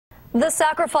The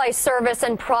sacrifice, service,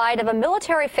 and pride of a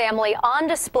military family on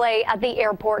display at the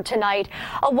airport tonight.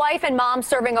 A wife and mom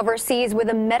serving overseas with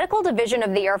the medical division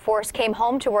of the Air Force came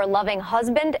home to her loving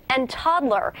husband and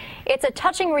toddler. It's a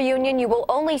touching reunion you will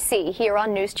only see here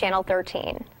on News Channel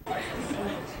 13.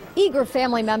 Eager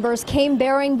family members came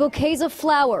bearing bouquets of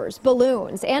flowers,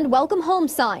 balloons, and welcome home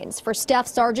signs for Staff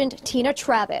Sergeant Tina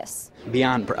Travis.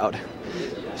 Beyond proud.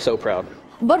 So proud.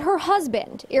 But her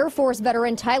husband, Air Force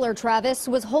veteran Tyler Travis,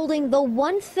 was holding the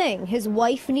one thing his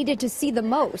wife needed to see the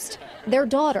most, their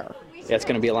daughter. Yeah, it's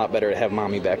going to be a lot better to have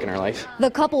mommy back in her life.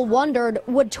 The couple wondered,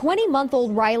 would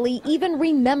 20-month-old Riley even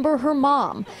remember her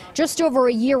mom? Just over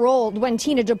a year old when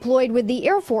Tina deployed with the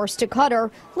Air Force to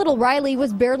Qatar, little Riley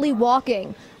was barely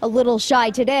walking. A little shy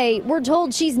today, we're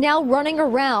told she's now running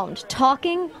around,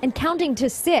 talking and counting to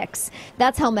 6.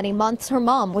 That's how many months her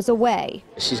mom was away.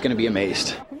 She's going to be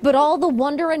amazed. But all the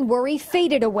wonder and worry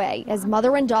faded away as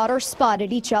mother and daughter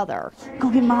spotted each other.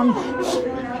 Go get mom.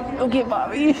 Go get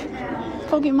mommy.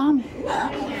 Go get mommy.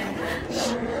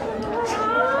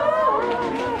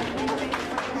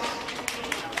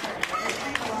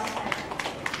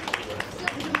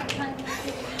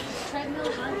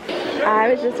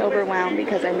 I was just overwhelmed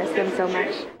because I missed them so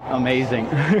much. Amazing.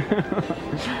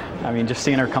 I mean, just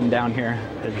seeing her come down here,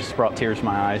 it just brought tears to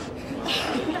my eyes.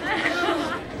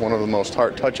 One of the most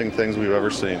heart-touching things we've ever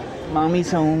seen.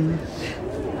 Mommy's home.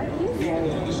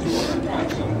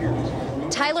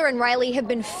 Tyler and Riley have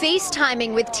been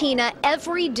FaceTiming with Tina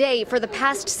every day for the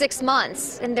past 6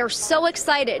 months, and they're so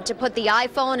excited to put the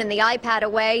iPhone and the iPad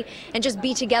away and just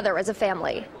be together as a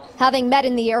family. Having met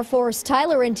in the Air Force,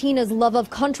 Tyler and Tina's love of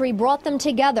country brought them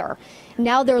together.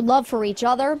 Now their love for each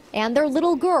other and their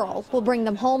little girl will bring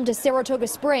them home to Saratoga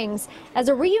Springs as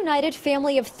a reunited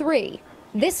family of 3.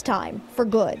 This time for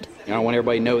good. I want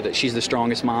everybody to know that she's the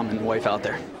strongest mom and wife out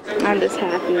there. I'm just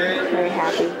happy, very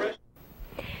happy.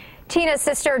 Tina's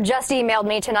sister just emailed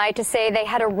me tonight to say they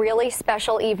had a really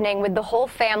special evening with the whole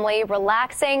family,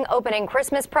 relaxing, opening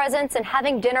Christmas presents, and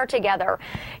having dinner together.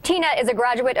 Tina is a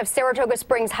graduate of Saratoga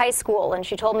Springs High School, and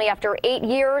she told me after 8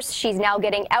 years, she's now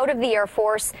getting out of the Air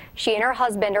Force. She and her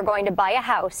husband are going to buy a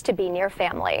house to be near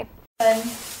family.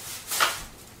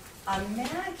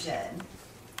 Imagine.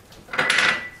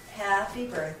 Happy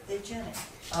birthday, Jenny.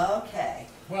 Okay.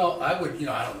 Well, I would,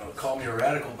 I don't know, call me a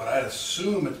radical, but I'd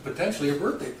assume it's potentially a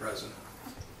birthday present.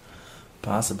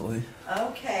 Possibly.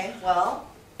 Okay, well.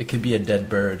 It could be a dead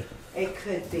bird. It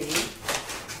could be.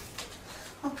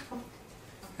 I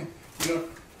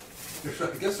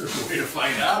guess there's a way to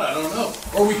find out, I don't know.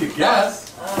 Or we could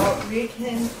guess. We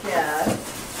can guess.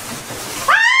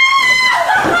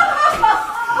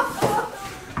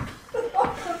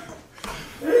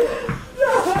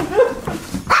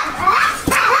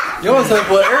 You almost like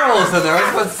what air holes in there.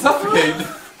 I was suffocating.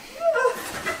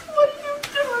 What are you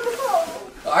doing?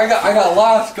 I got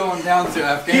lost going down to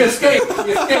Afghanistan. He escaped.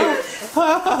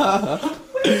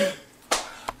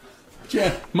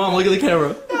 Jen, Mom, look at the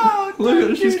camera. No, look at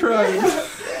her. She's crying.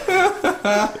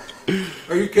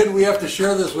 Are you kidding? We have to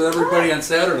share this with everybody on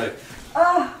Saturday.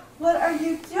 What are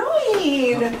you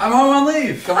doing? I'm home on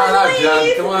leave. Come on out,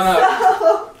 John. Come on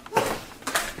out.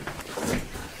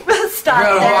 Stop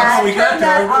that. We got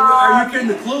there. Are you kidding?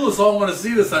 The clueless all want to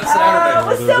see this on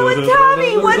Saturday. So would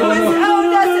Tommy. When was? Oh,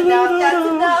 that's enough. That's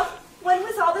enough. When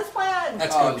was all this planned?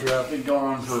 That's good, Trev. Been going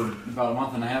on for about a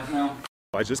month and a half now.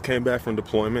 I just came back from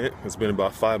deployment. It's been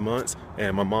about 5 months,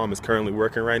 and my mom is currently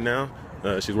working right now.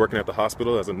 She's working at the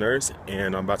hospital as a nurse,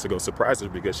 and I'm about to go surprise her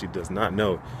because she does not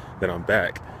know that I'm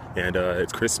back. And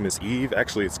it's Christmas Eve.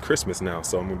 Actually, it's Christmas now,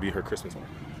 so I'm going to be her Christmas.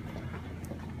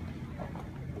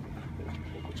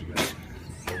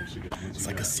 It's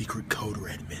like a secret code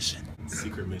red mission.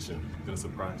 Secret mission. Gonna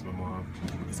surprise my mom.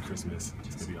 It's Christmas.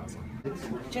 It's gonna be awesome.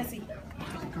 Jesse.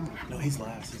 No, he's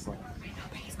last. He's like. I know,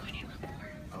 but he's going in room 4.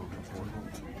 Oh, room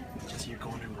 4. Jesse, you're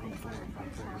going in room 4.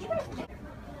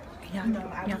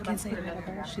 Y'all can say the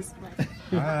number. She's like,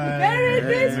 Merry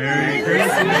Christmas!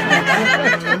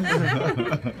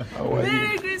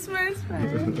 Merry Christmas!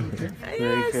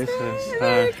 Merry Christmas.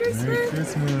 Merry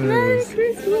Christmas! Merry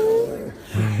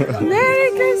Christmas! Merry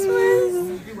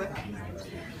Christmas!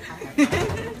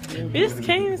 You just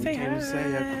came and say hi.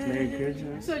 Merry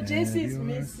Christmas. So Jesse's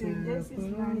missing. Jesse's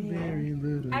not here.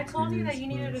 I told you that you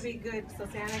needed to be good so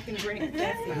Santa can bring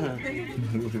Jesse.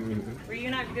 Were you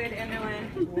not good,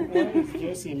 Enderlin? Why is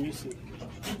Jesse missing?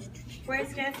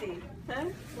 Where's Jesse?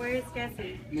 Huh? Where is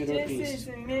Jesse? Jesse's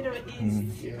in Middle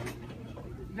East. Yeah.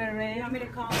 You want me to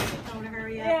call him and tell him to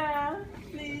hurry up? Yeah,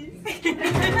 please.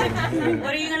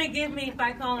 What are you going to give me if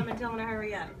I call him and tell him to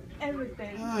hurry up?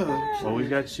 Everything. Well, we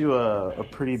got you a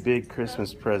pretty big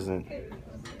Christmas present.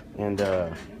 And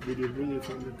We did really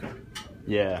fun.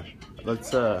 yeah,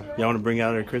 let's y'all want to bring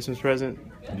out our Christmas present?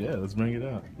 Yeah, let's bring it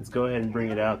out. Let's go ahead and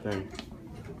bring it out then.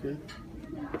 Okay.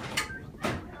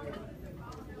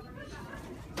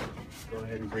 Go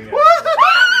ahead and bring it out.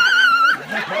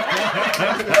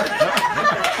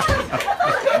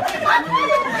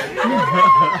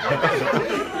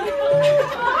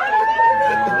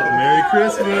 Merry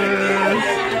Christmas!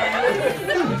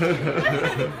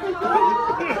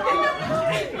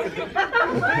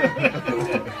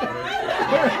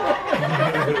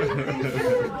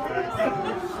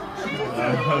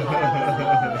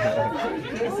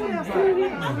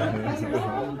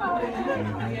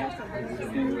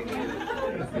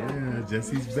 Yeah,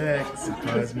 Jesse's back.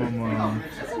 Surprised my mom.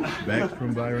 Back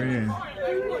from Bahrain.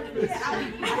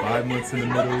 5 months in the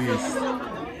Middle East.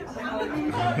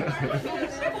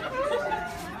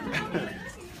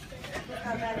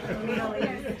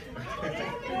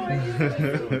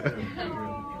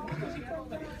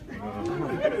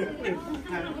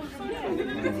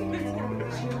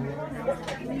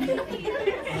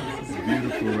 This is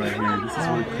beautiful right here. This is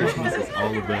what Christmas is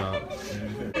all about.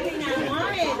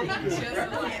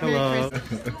 Hello.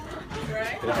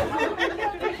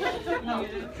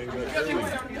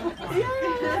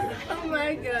 Oh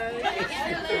my God.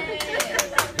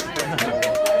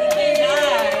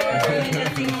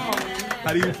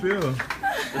 How do you feel?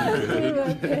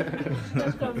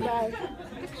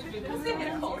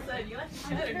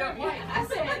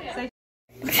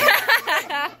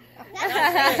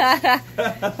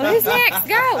 Who's next?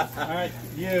 Go. All right,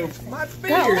 you. My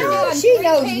finger. Oh, she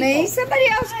knows me. Somebody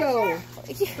else go.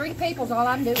 3 people's all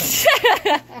I'm doing.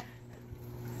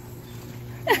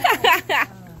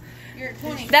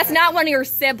 That's not one of your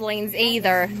siblings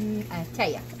either. I tell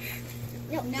you.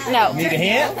 No. Need a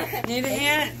hint? Need a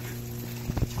hint?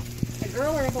 A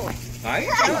girl or a boy? I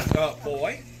ain't got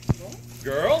boy.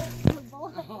 Girl? Oh,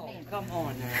 come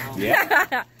on now.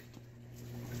 Yeah.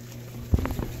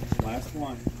 Last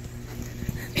one.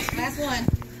 Last one.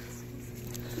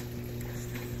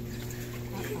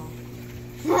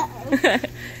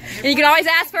 You can always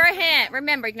ask for a hint.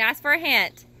 Remember, you can ask for a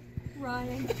hint.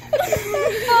 Ryan.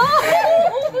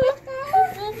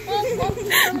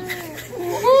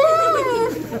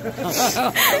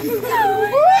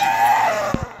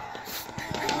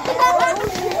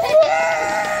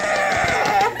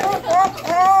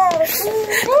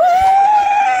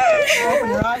 Open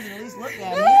your eyes and at least look at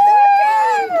me.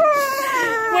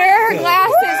 Where are her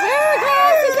glasses? Where are her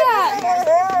glasses at?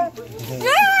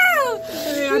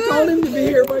 Hey, I told him to be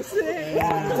here by 6. He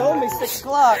told me 6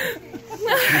 o'clock.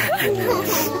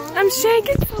 I'm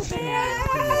shaking so bad.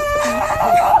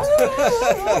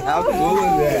 How cool is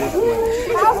that?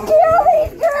 I'll kill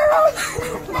these girls.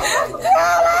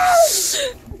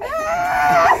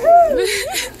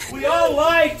 We all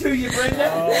lied to you, Brenda.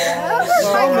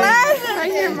 My glasses.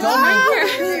 He told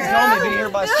me to be here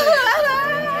by 6.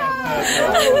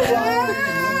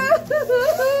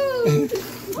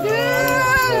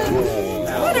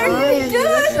 What are you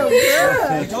doing? So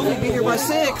good. He told me to be here by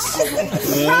 6. 6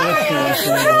 o'clock. Yeah,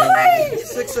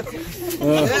 6 o'clock.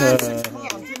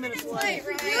 2 minutes late.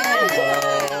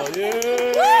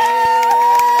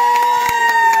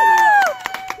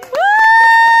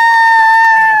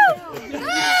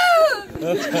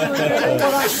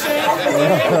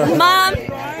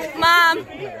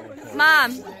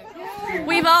 Mom,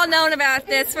 we've all known about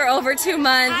this for over 2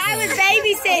 months. I was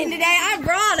babysitting today. I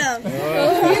brought him.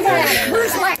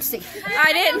 Where's Lexi?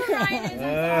 I didn't.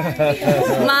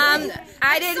 Mom,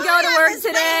 I didn't go to work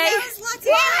today.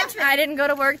 I didn't go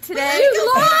to work today.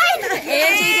 You lied.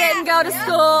 Angie didn't go to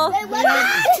school.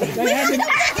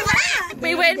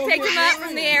 We went and picked him up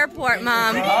from the airport,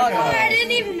 Mom. I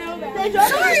didn't even know that. They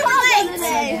don't late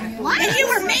today. And you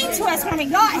were mean to us when we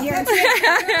got here.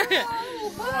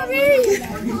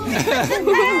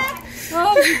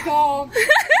 Oh, you dog.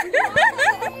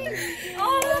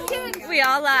 We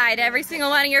all lied. Every single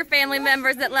one of your family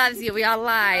members that loves you, we all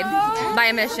lied by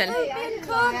omission. Don't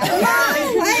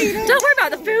worry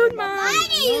about the food, Mom.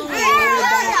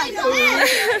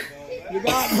 You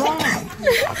got wrong.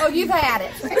 Oh, you've had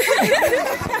it.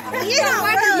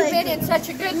 You've been in such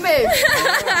a good mood.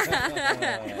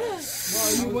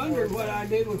 Well, you wondered what I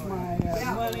did with my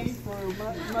money for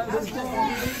Mother's Day.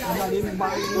 I didn't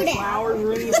buy any flowers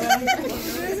or anything.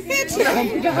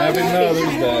 Happy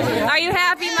Mother's Day. Are you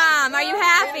happy, Mom? Are you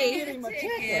happy?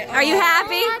 Are you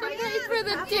happy? For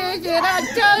the ticket, I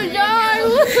told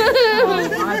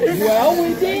you. Well,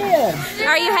 we did.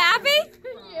 Are you happy?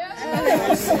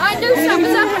 I knew something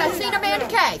was up when I seen Amanda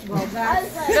Kay.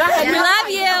 We love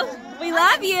you. We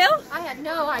love you. I had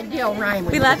no idea Ryan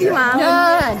was We love you, Mom.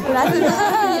 None.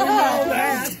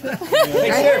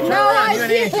 No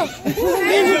idea.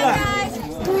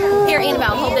 Here,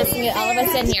 Annabelle, hold this and get all of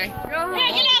us in here. Get over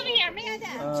here,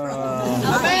 Amanda.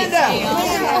 Amanda!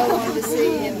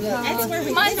 That's where we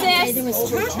Come on, sis.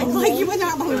 Like you would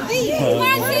not believe. Come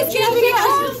on, sis, get up here.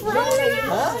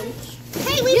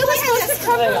 Hey, we were supposed to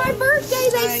come for my birthday,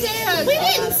 they said. We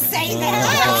didn't say that.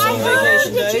 I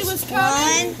heard that you was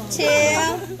coming. 1, 2,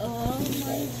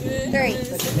 3.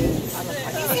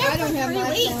 I don't have my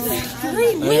phone.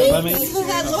 3 weeks?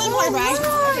 That little boy, right?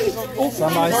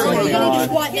 Somebody sing it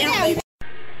on.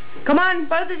 Come on,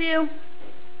 both of you.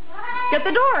 Get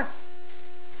the door.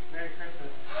 Merry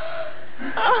Christmas.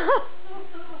 Oh.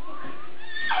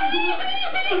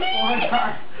 Oh my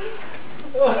God.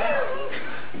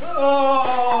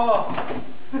 Oh.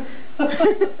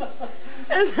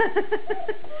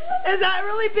 Is that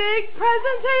really big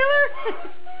present, Taylor?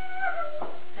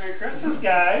 Merry Christmas,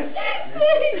 guys.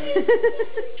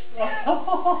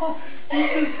 Oh,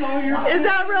 this is so your. Is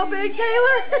that real big,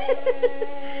 Taylor?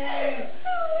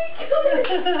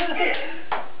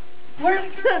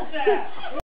 Where's the at?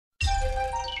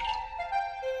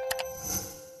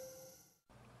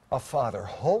 A father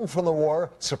home from the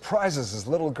war surprises his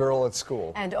little girl at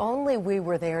school. And only we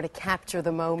were there to capture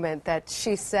the moment that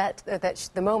she set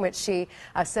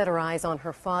her eyes on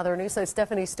her father. News's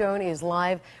Stephanie Stone is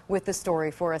live with the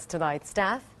story for us tonight.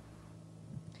 Steph?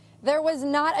 There was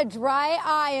not a dry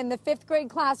eye in the 5th grade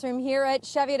classroom here at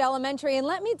Cheviot Elementary. And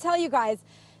let me tell you guys,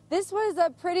 this was a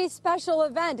pretty special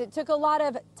event. It took a lot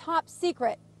of top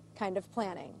secret kind of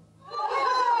planning.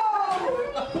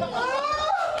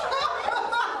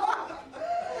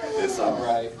 It's all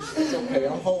right. It's okay.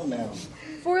 I'm home now.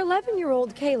 For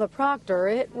 11-year-old Kayla Proctor,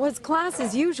 it was class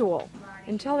as usual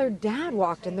until her dad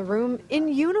walked in the room in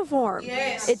uniform.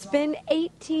 Yes. It's been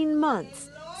 18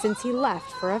 months since he left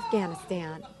for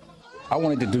Afghanistan. I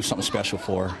wanted to do something special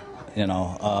for her, you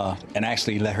know, and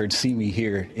actually let her see me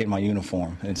here in my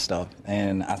uniform and stuff.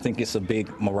 And I think it's a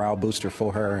big morale booster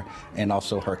for her and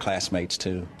also her classmates,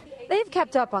 too. They've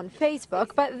kept up on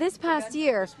Facebook, but this past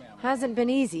year hasn't been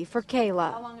easy for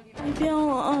Kayla. I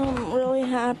feel really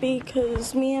happy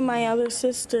because me and my other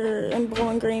sister in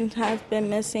Bowling Green have been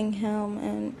missing him,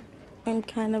 and I'm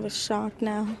kind of a shock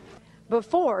now.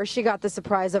 Before she got the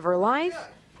surprise of her life,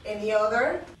 Any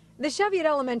other? the Cheviot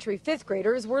Elementary 5th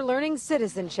graders were learning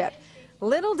citizenship.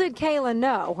 Little did Kayla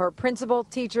know her principal,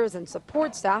 teachers, and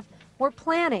support staff were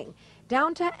planning,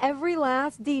 down to every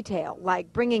last detail,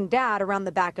 like bringing Dad around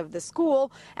the back of the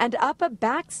school and up a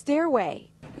back stairway.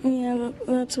 Yeah,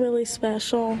 that's really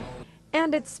special.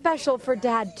 And it's special for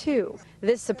Dad, too.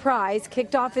 This surprise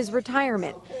kicked off his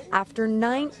retirement after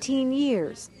 19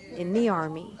 years in the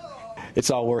Army.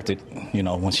 It's all worth it, you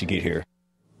know, once you get here.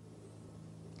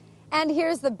 And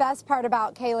here's the best part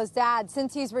about Kayla's dad.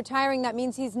 Since he's retiring, that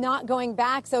means he's not going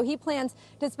back. So he plans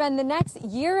to spend the next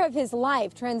year of his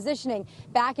life transitioning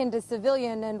back into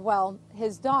civilian and, well,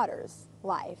 his daughter's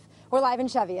life. We're live in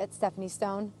Cheviot. Stephanie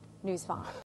Stone, News 5.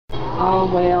 Oh,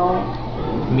 well.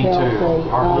 Me too. healthy,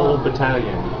 Our whole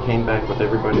battalion came back with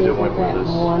everybody that went with us.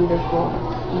 Wonderful.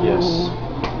 Yes.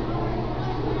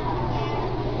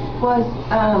 Was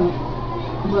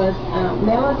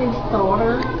Melody's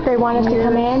daughter? They want us to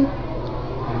come in?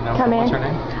 No, Come in. what's her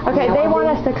name? Okay, they want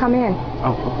us to come in.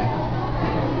 Oh, okay.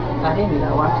 I didn't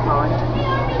know. I'm sorry.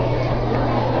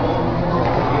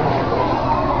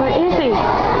 Where is he?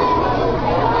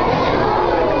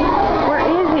 Where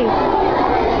is he?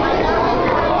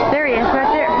 There he is,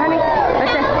 right there, honey.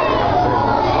 Right there.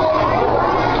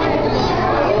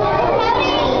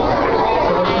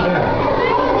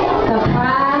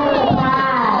 Surprise,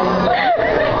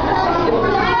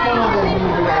 surprise.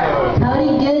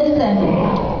 Cody Goodson.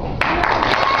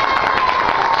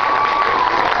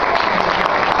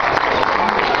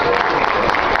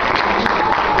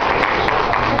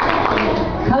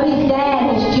 Cody's dad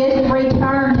has just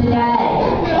returned today.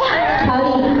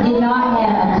 Cody did not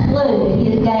have a clue that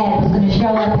his dad was going to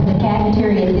show up in the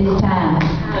cafeteria at this time.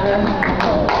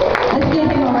 Let's give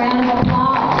him a round of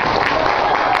applause.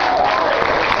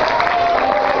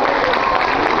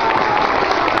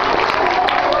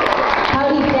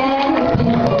 Cody's dad has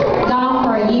been gone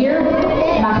for a year.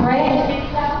 Am I correct?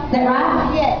 Is that right?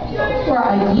 Yes. For a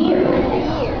year.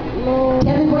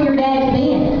 Tell me where your dad's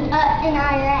been. In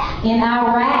Iraq. In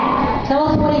Iraq. Tell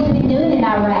us what he's been doing in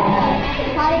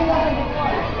Iraq. Fighting the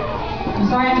I'm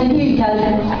sorry, I couldn't hear you, Cody.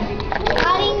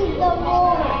 Fighting the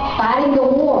war. Fighting the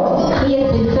war. He has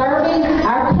been serving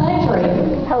our country.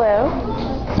 Hello.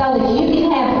 So that you can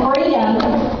have freedom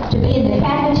to be in the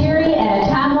cafeteria at a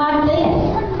time like this.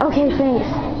 Okay, thanks.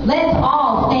 Let's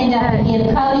all stand up and give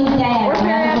Cody's dad a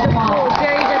round of applause.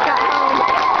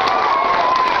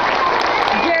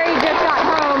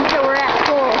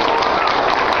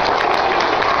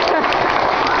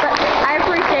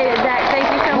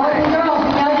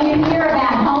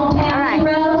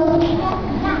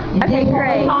 Okay,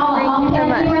 great. Thank you so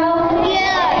much.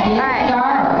 Yeah. All right.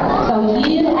 So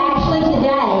you actually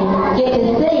today get to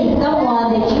see someone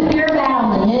that you hear about on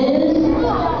the news,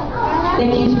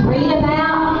 that you read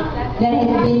about, that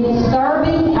has been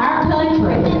serving our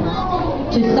country,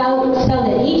 so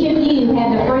that each of you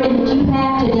have the freedom that you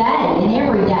have today and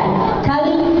every day.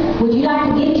 Cody, would you like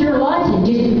to get your lunch and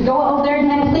just go over there and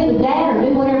have a sit with Dad, or do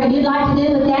whatever you'd like to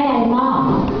do with Dad and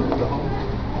Mom?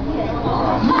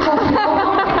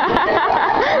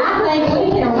 I think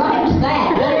we can arrange that.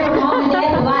 Whatever Mom and Dad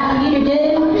would like for you to do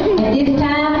at this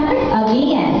time,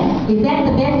 again, is that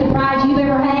the best surprise you've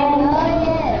ever had?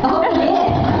 Oh, yes.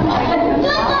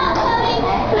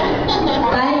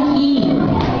 Thank you.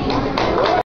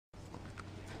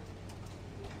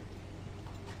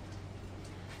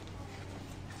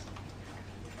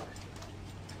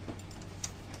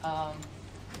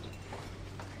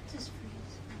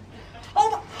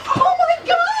 Oh my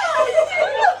God!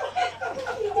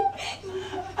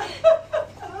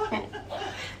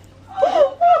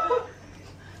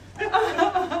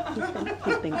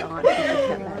 He's been gone. She just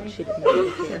got back. She didn't know he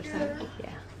was here, so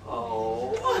yeah.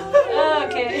 Oh.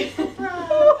 Okay.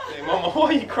 Hey, Mama, why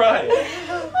are you crying?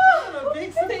 Hey,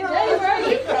 why are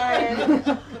you crying?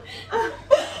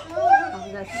 Oh,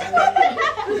 that's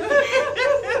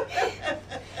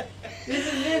This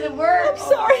is near the work.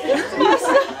 Sorry.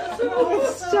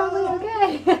 It's totally okay.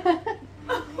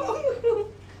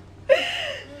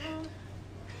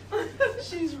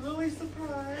 She's really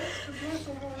surprised.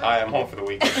 Hi, I'm home for the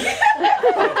weekend. Hey,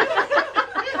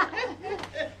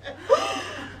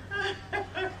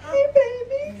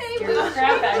 baby. Hey, Scared the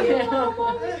crap out of you.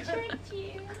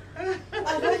 I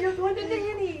thought you were going to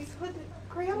Nanny's with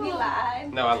Grandma. You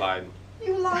lied. No, I lied.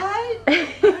 You lied?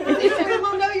 Did Grandma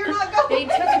know you're not going?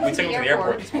 They took him We to took the him to the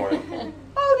airport this morning.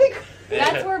 Oh,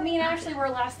 That's where me and Ashley were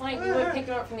last night. We went picked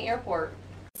her up from the airport.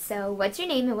 So, what's your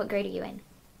name and what grade are you in?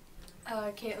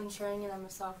 Caitlin Schering, and I'm a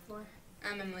sophomore.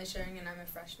 I'm Emily Schering, and I'm a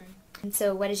freshman. And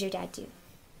so, what does your dad do?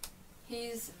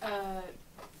 He's a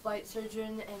flight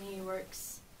surgeon, and he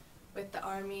works with the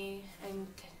Army and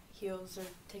heals or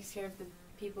takes care of the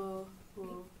people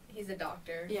who... He's a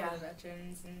doctor for the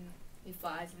veterans, and he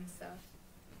flies and stuff.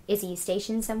 Is he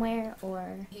stationed somewhere,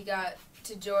 or? He got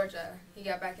to Georgia. He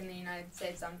got back in the United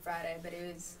States on Friday, but he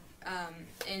was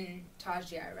in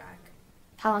Taji, Iraq.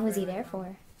 How long was he there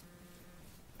for?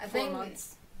 I think 4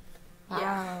 months. Wow.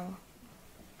 Yeah.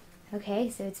 Okay,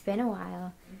 so it's been a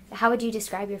while. How would you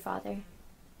describe your father?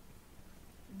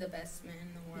 The best man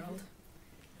in the world.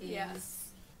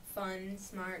 He's fun,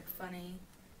 smart, funny,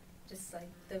 just like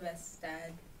the best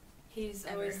dad. He's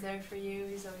ever. always there for you.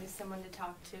 He's always someone to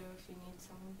talk to if you need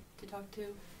someone to talk to.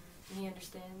 And he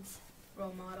understands.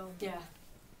 Role model. Yeah.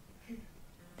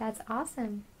 That's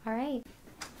awesome. All right.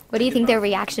 What do you think their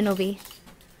reaction will be?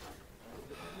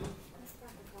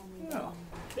 No.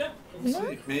 Yeah. We'll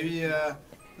see. Maybe,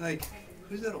 like,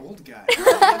 who's that old guy?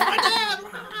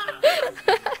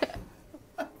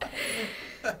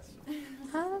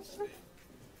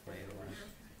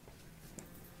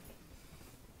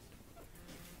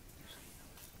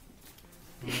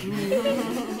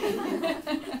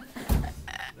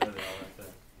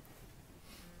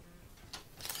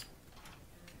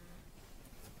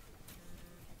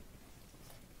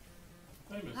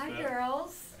 Hi,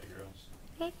 girls.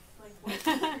 Hey, girls.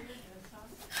 Hey.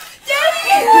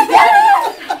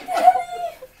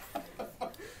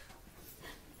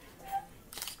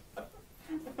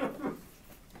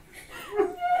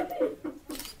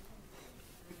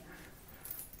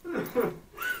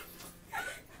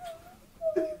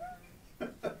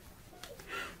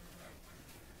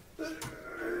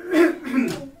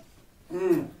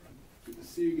 Good to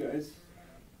see you guys.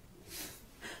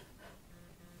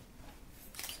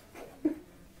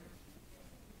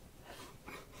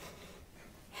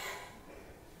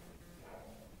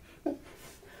 Are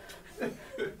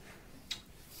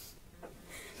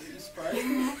you surprised?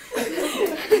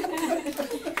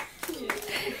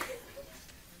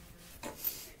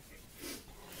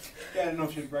 Yeah, I don't know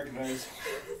if you'd recognize.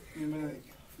 You'd be like,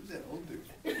 who's that old dude?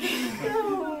 Are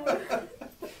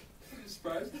you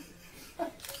surprised?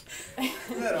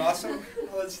 Isn't that awesome?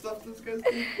 All that stuff those guys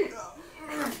do?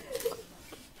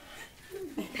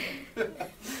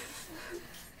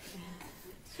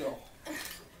 So,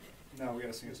 now we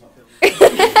gotta sing a song.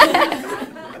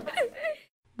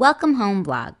 Welcome Home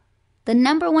Blog, the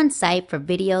 #1 site for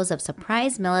videos of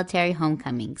surprise military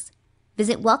homecomings.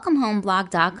 Visit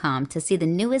welcomehomeblog.com to see the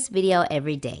newest video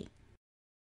every day.